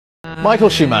Michael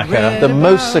Schumacher, the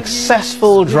most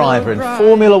successful driver in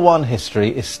Formula One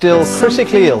history, is still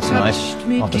critically ill tonight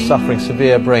after suffering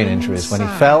severe brain injuries when he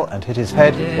fell and hit his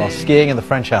head while skiing in the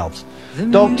French Alps.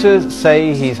 Doctors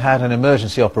say he's had an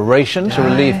emergency operation to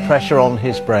relieve pressure on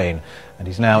his brain, and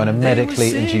he's now in a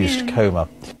medically induced coma.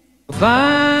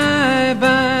 Bye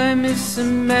bye Miss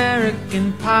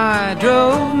American Pie.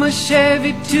 Drove my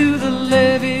Chevy to the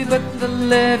levee, but the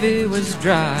levee was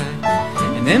dry.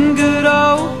 And them good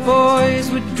old boys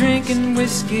were drinking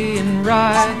whiskey and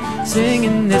rye,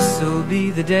 singing this'll be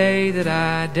the day that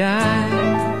I die.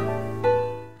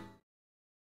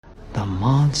 The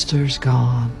monster's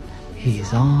gone,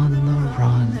 he's on the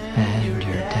run, and your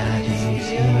daddy's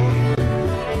here.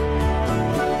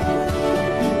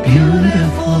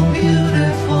 Beautiful,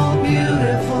 beautiful,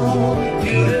 beautiful,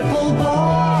 beautiful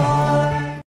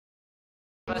boy.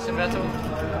 Sebastian Vettel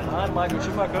and Michael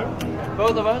Schumacher,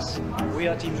 both of us, we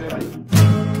are Team Germany.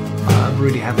 I'm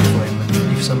really happy for him.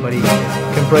 If somebody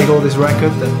can break all this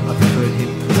record, then I prefer him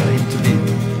to be.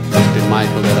 It's been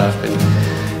Michael that I've been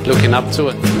looking up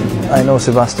to. I know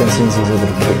Sebastian since he was a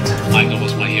little kid. Michael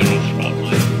was my hero throughout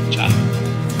my childhood.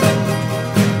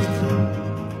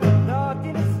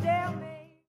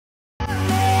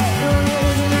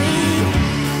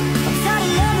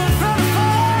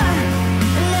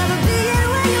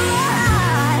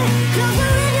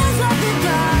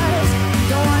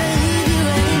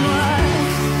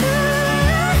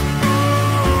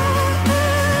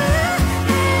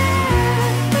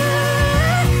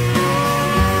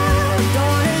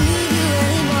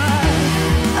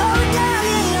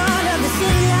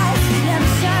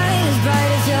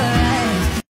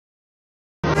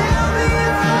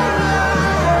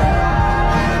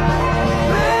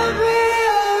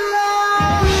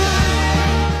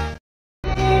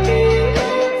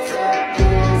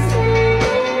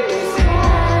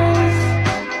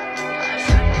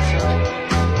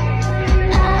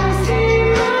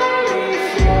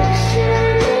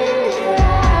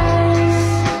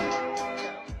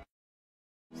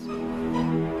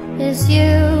 It's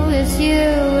you,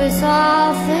 it's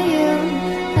all for you.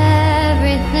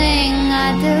 Everything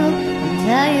I do, I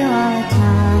tell you all the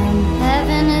time.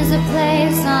 Heaven is a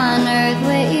place on earth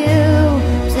with you.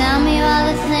 Tell me all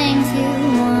the things you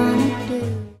want to do.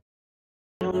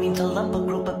 I don't mean to lump a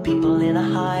group of people in a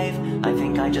hive. I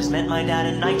think I just met my dad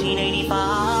in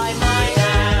 1985. My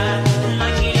dad,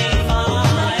 1985.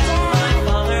 My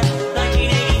father,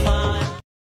 1985.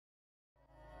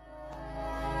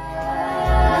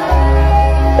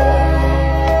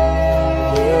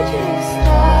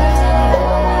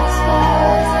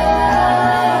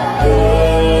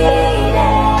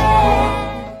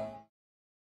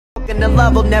 And the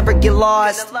love will never get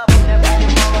lost.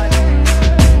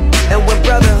 And when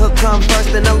brotherhood come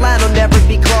first, then the line will never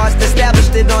be crossed.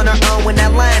 Established it on our own when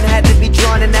that line had to be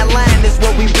drawn, and that line is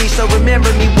what we reach. So remember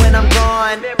me when I'm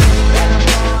gone.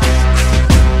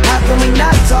 How can we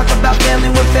not talk about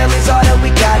family when family's all that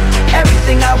we got?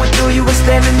 Everything I went through, you were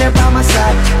standing there by my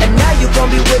side, and now you gon'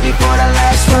 be with me for the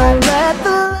last ride.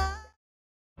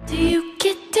 Do you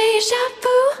get deja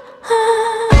vu?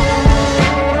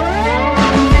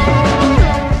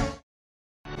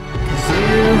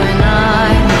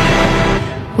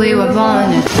 We were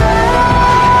born to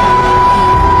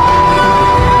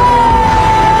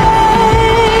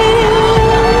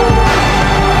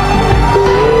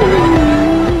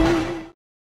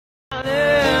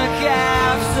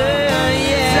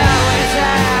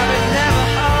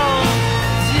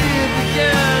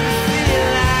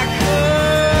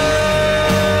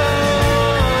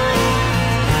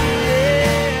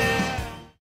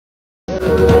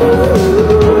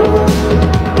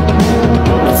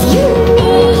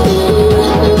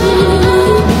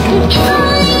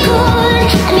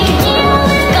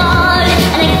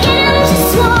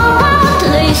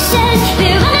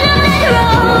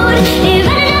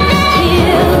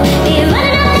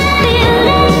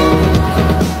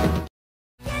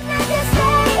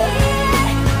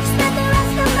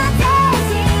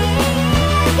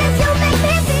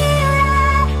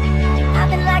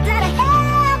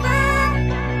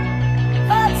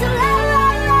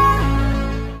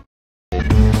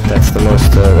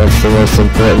that's the most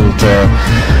important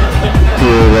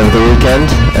period of the weekend,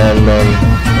 and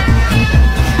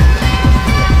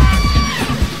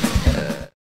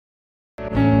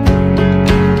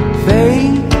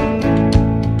Fate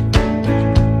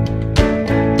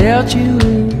dealt you a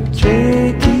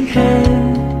tricky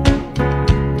hand.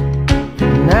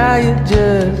 Now you're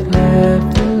just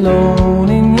left alone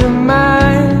in your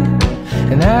mind,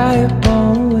 and I have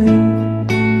always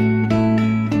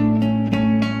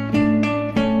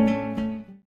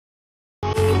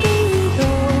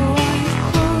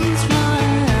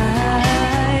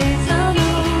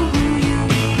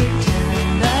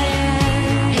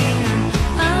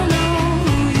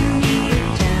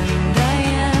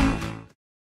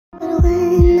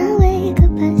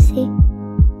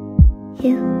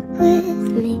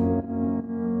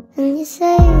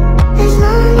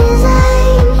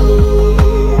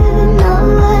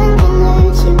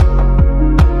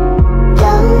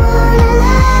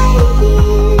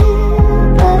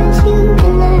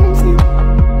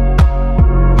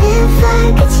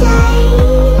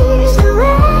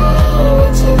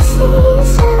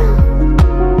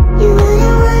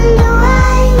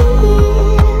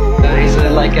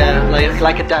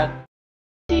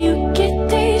Do you get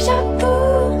deja vu?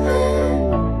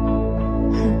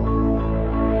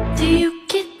 Do you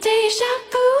get deja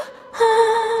vu?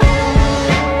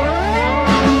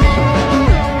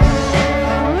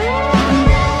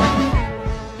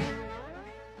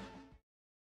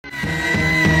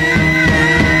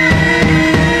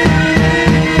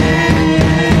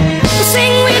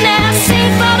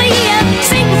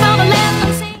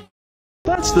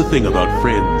 That's the thing about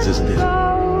friends, isn't it?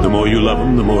 The more you love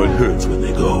them, the more it hurts when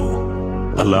they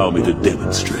go. Allow me to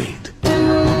demonstrate.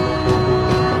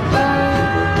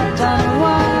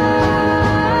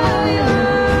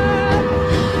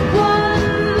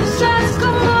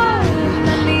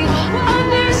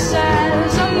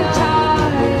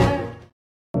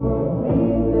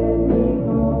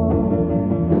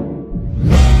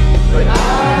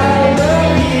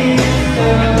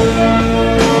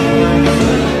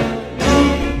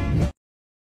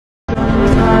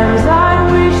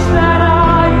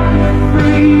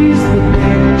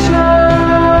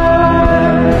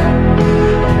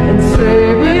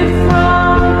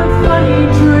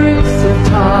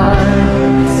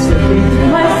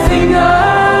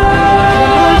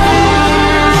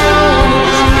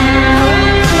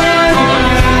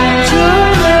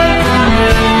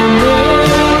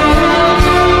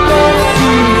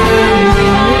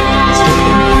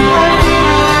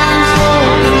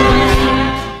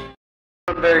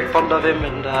 I'm very fond of him,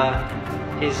 and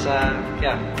he's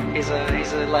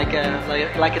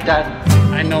like a dad.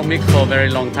 I know Mick for a very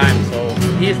long time, so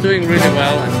he's doing really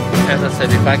well. And as I said,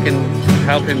 if I can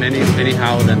help him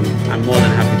anyhow, then I'm more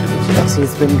than happy to do so. So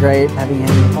it's been great having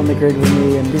him on the grid with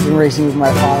me, and he's been racing with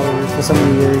my father for so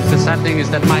many years. The sad thing is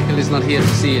that Michael is not here to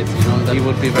see it. You know, that he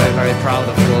would be very, very proud,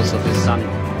 of course, of his son.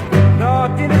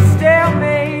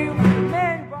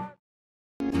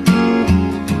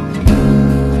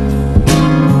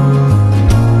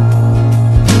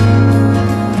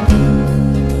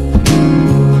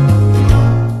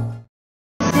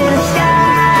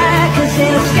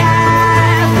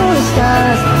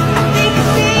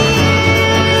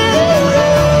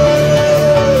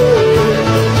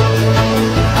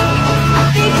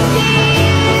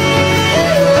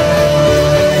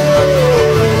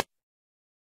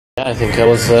 I think I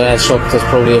was as shocked as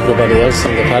probably everybody else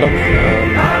in the paddock.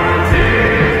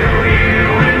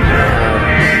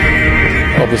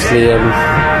 Obviously, I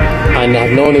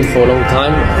have known him for a long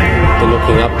time. I've been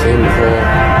looking up to him for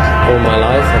all my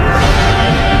life.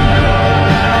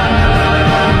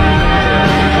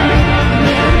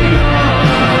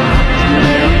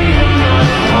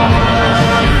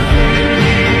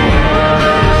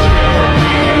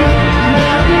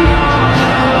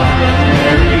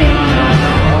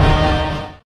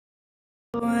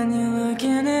 When you look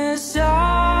in his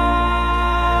eyes,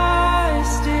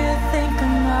 do you think of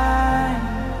mine?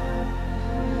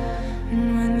 And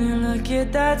when you look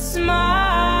at that smile,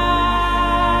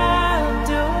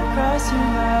 do it cross your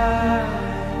mind?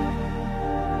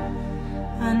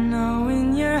 I know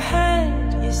in your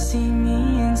head you see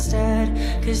me instead,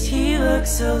 'cause he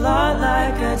looks a lot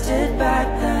like I did back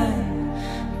then.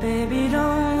 Baby,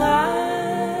 don't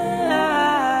lie,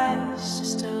 it's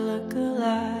just a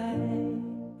look-alike.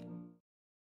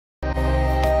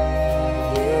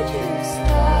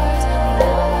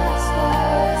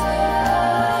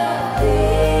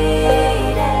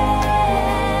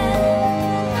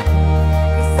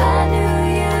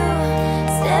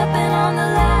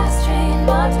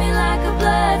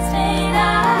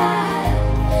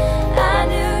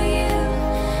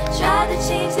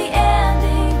 Change the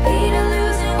ending, Peter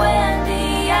losing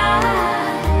Wendy.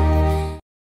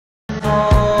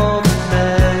 All the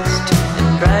best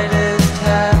and brightest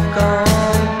have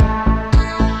gone.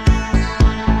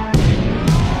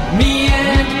 Me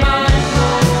and my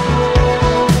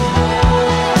soul,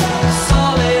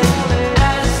 solid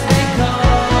as they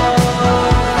come.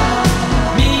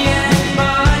 Me and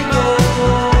my goal.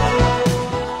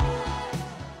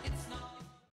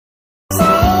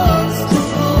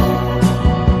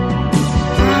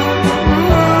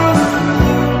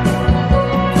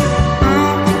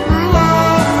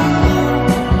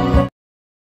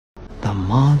 The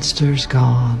monster's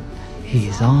gone,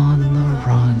 he's on the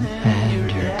run,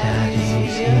 and your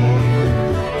daddy's here.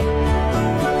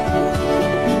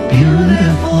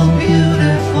 Beautiful,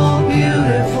 beautiful, beautiful.